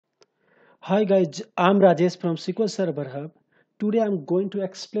Hi guys, I'm Rajesh from SQL Server Hub. Today I'm going to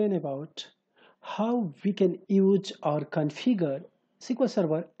explain about how we can use or configure SQL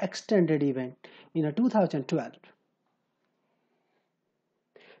Server Extended Event in a 2012.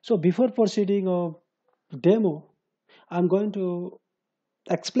 So before proceeding a demo, I'm going to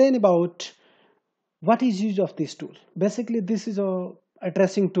explain about what is use of this tool. Basically, this is a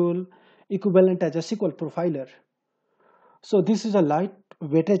addressing tool equivalent as a SQL Profiler. So this is a light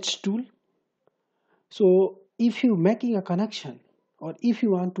weightage tool. So if you making a connection or if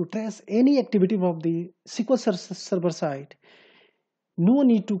you want to trace any activity of the server side, no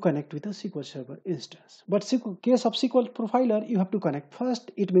need to connect with a SQL Server instance. But case of SQL Profiler, you have to connect first.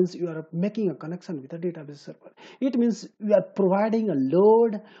 It means you are making a connection with a database server. It means you are providing a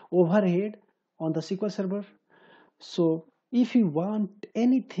load overhead on the SQL Server. So if you want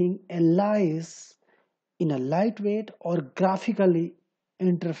anything analyze in a lightweight or graphically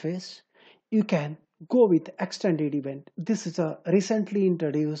interface, you can go with extended event. This is a recently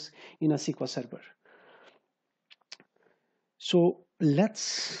introduced in a SQL Server. So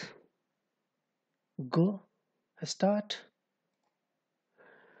let's go start.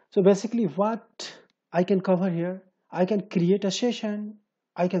 So basically what I can cover here, I can create a session,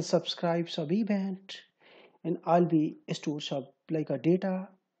 I can subscribe sub event, and I'll be store sub like a data,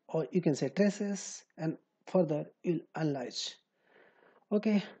 or you can say traces, and further you'll analyze.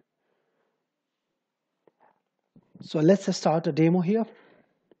 Okay, so let's start a demo here.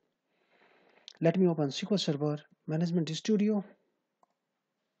 Let me open SQL Server Management Studio.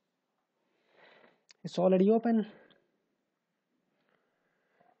 It's already open.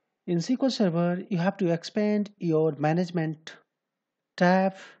 In SQL Server, you have to expand your management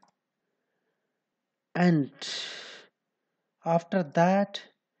tab, and after that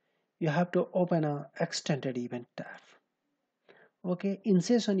you have to open a extended event tab. Okay, in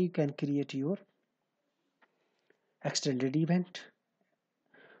session you can create your extended event,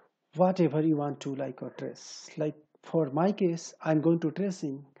 whatever you want to like or trace. Like for my case, I'm going to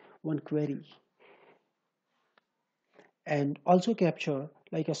tracing one query and also capture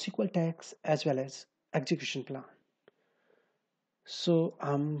like a SQL tags as well as execution plan. So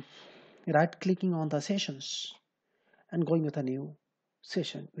I'm right clicking on the sessions and going with a new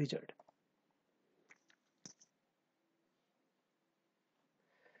session wizard.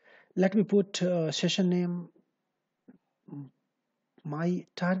 Let me put session name. My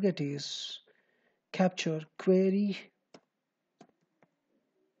target is capture query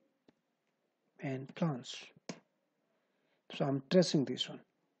and plans. So I'm tracing this one.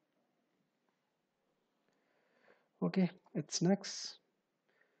 Okay, it's next.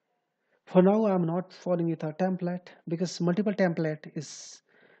 For now, I'm not following with a template because multiple template is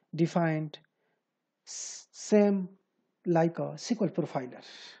defined same like a SQL profiler.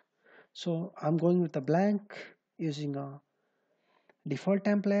 So I'm going with a blank using a default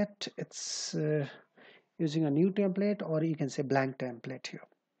template. It's using a new template, or you can say blank template here.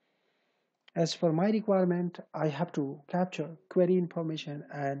 As for my requirement, I have to capture query information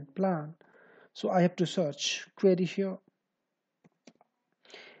and plan. So I have to search query here.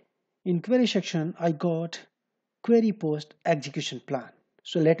 In query section, I got query post execution plan.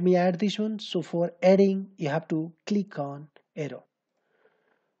 So let me add this one. So for adding, you have to click on arrow.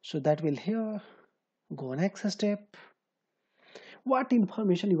 So that will here go next step. What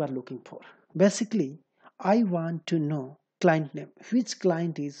information you are looking for? Basically, I want to know client name. Which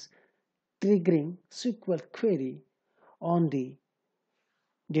client is triggering SQL query on the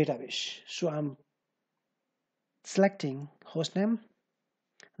database? So I'm selecting hostname.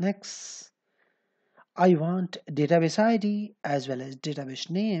 Next, I want database ID as well as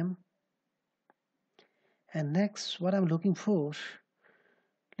database name. And next, what I'm looking for,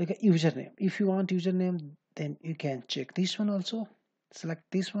 like a username. If you want username, then you can check this one also. Select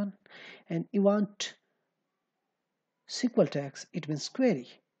this one. And you want SQL tags, it means query.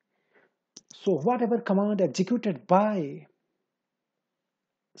 So whatever command executed by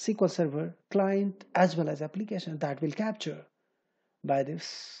SQL Server client as well as application, that will capture by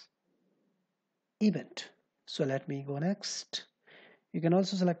this event. So let me go next. You can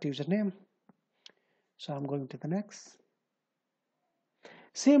also select username. So I'm going to the next.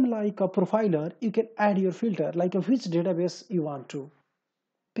 Same like a profiler, you can add your filter like of which database you want to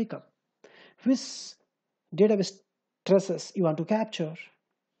pick up, which database traces you want to capture,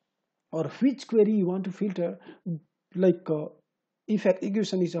 or which query you want to filter. Like if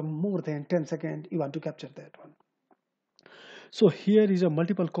execution is a more than 10 seconds, you want to capture that one. So here is a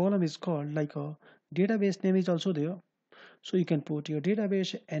multiple column is called like a database name is also there. So you can put your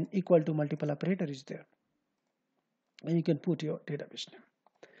database and equal to multiple operator is there, and you can put your database name.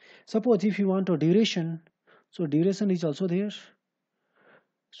 Suppose if you want a duration, so duration is also there.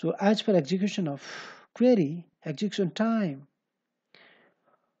 So as per execution of query, execution time,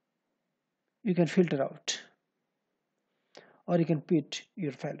 you can filter out or you can put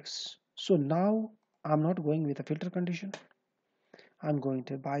your values. So now I'm not going with a filter condition. I'm going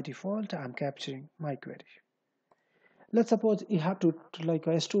to, by default, I'm capturing my query. Let's suppose you have to like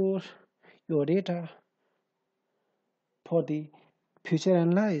store your data for the future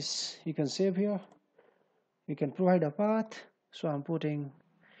analyze. You can save here. You can provide a path. So I'm putting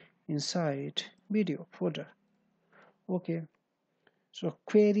inside video folder. Okay. So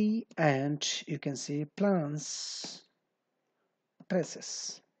query and you can see plans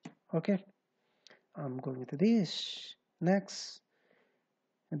traces. Okay. I'm going with this. Next.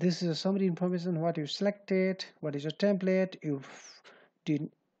 This is a summary information what you selected, what is your template. You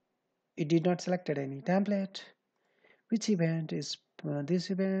did it did not selected any template. Which event is this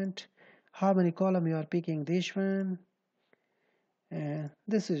event? How many column you are picking this one? And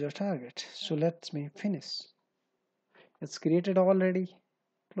this is your target. So let me finish. It's created already.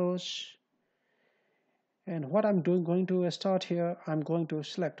 Close. And what I'm doing going to start here, I'm going to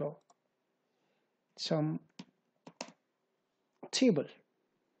select some table.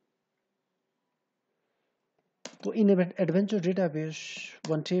 So in adventure database,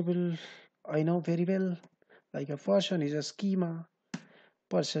 one table I know very well, like a person is a schema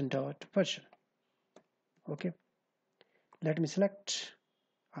person dot person. Okay, let me select.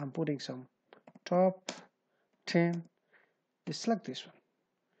 I'm putting some top 10. Just select this one.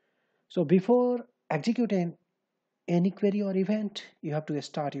 So before executing any query or event, you have to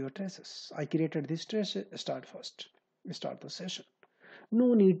start your traces. I created this trace. Start first. Start the session.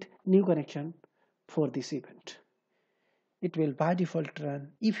 No need new connection for this event. It will by default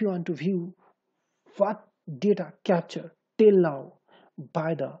run. If you want to view what data captured till now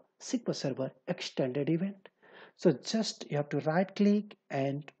by the SQL Server Extended Event, so just you have to right click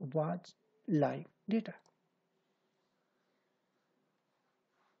and watch live data.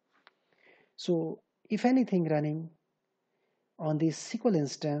 So if anything running on this SQL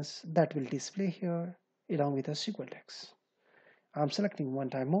instance, that will display here along with a SQL text. I'm selecting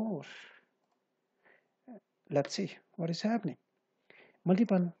one time more. Let's see what is happening.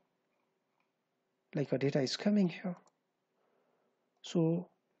 Multiple like a data is coming here. So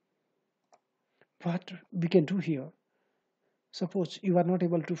what we can do here, suppose you are not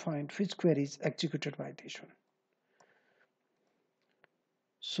able to find which query is executed by this one.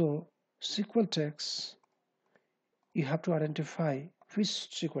 So SQL text, you have to identify which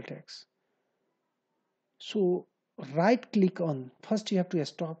SQL text. So right click on, first you have to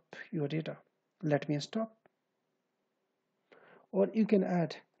stop your data. Let me stop. Or you can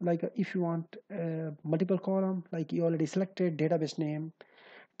add, like if you want multiple column, like you already selected database name,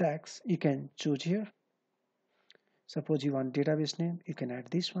 tags, you can choose here. Suppose you want database name, you can add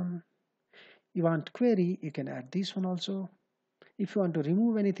this one. You want query, you can add this one also. If you want to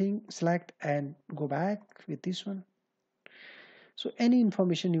remove anything, select and go back with this one. So any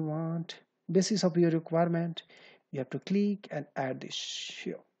information you want, basis of your requirement, you have to click and add this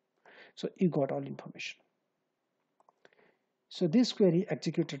here. So you got all information. So this query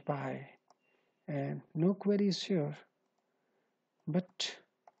executed by, and no query is here, but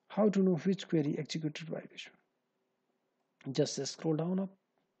how to know which query executed by this one? Just scroll down up.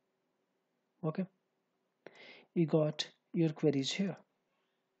 Okay, you got your queries here.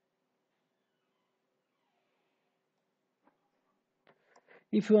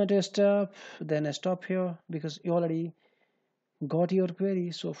 If you want to stop, then stop here because you already got your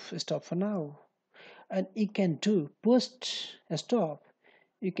query, so stop for now. And you can do post stop.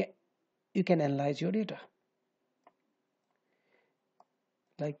 You can analyze your data.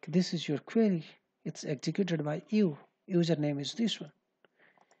 Like this is your query. It's executed by you. Username is this one,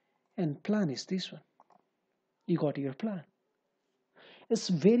 and plan is this one. You got your plan. It's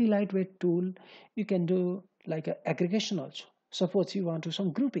very lightweight tool. You can do like a aggregation also. Suppose you want to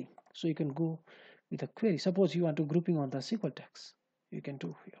some grouping, so you can go with a query. Suppose you want to grouping on the SQL text, you can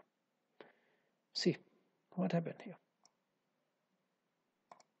do here. See what happened here.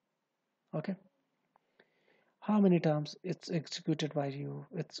 Okay, how many times it's executed by you,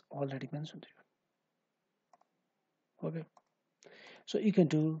 it's already mentioned here. Okay, so you can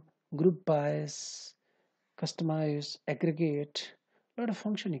do group bias, customize, aggregate, a lot of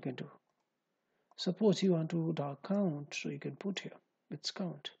function you can do. Suppose you want to do count, so you can put here it's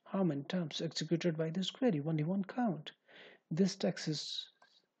count how many times executed by this query, only one count. This text is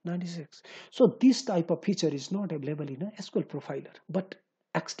 96. So this type of feature is not available in a SQL Profiler, but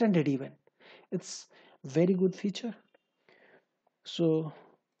extended event, it's very good feature. So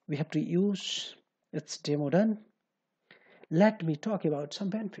we have to use. It's demo done. Let me talk about some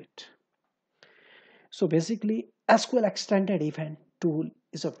benefit. So basically, SQL Extended Event tool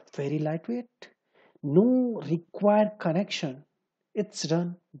is a very lightweight, no required connection. It's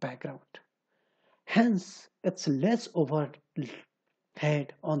run background. Hence, it's less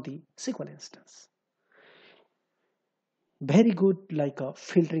overhead on the SQL instance. Very good, like a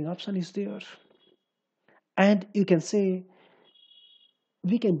filtering option is there. And you can say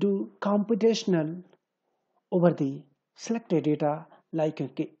we can do computational over the selected data, like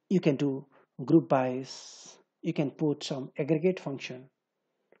you can do group bias, you can put some aggregate function.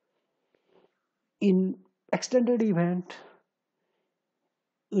 In extended event,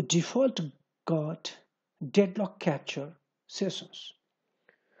 you default got deadlock capture sessions.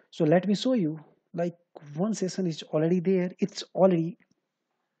 So let me show you, like one session is already there, it's already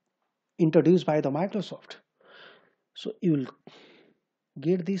introduced by the Microsoft. So you will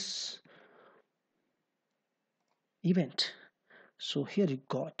get this event. So here you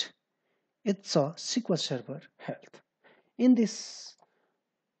got, it's a SQL Server Health. In this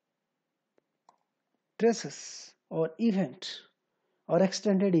traces or event or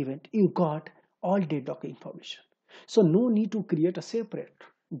extended event, you got all deadlock information. So no need to create a separate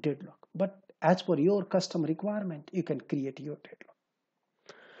deadlock, but as per your custom requirement, you can create your deadlock.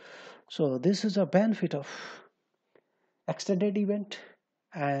 So this is a benefit of extended event.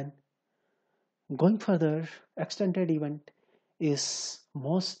 And going further, extended event is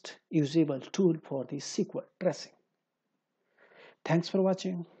most usable tool for the SQL tracing. Thanks for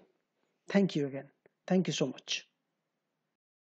watching. Thank you again. Thank you so much.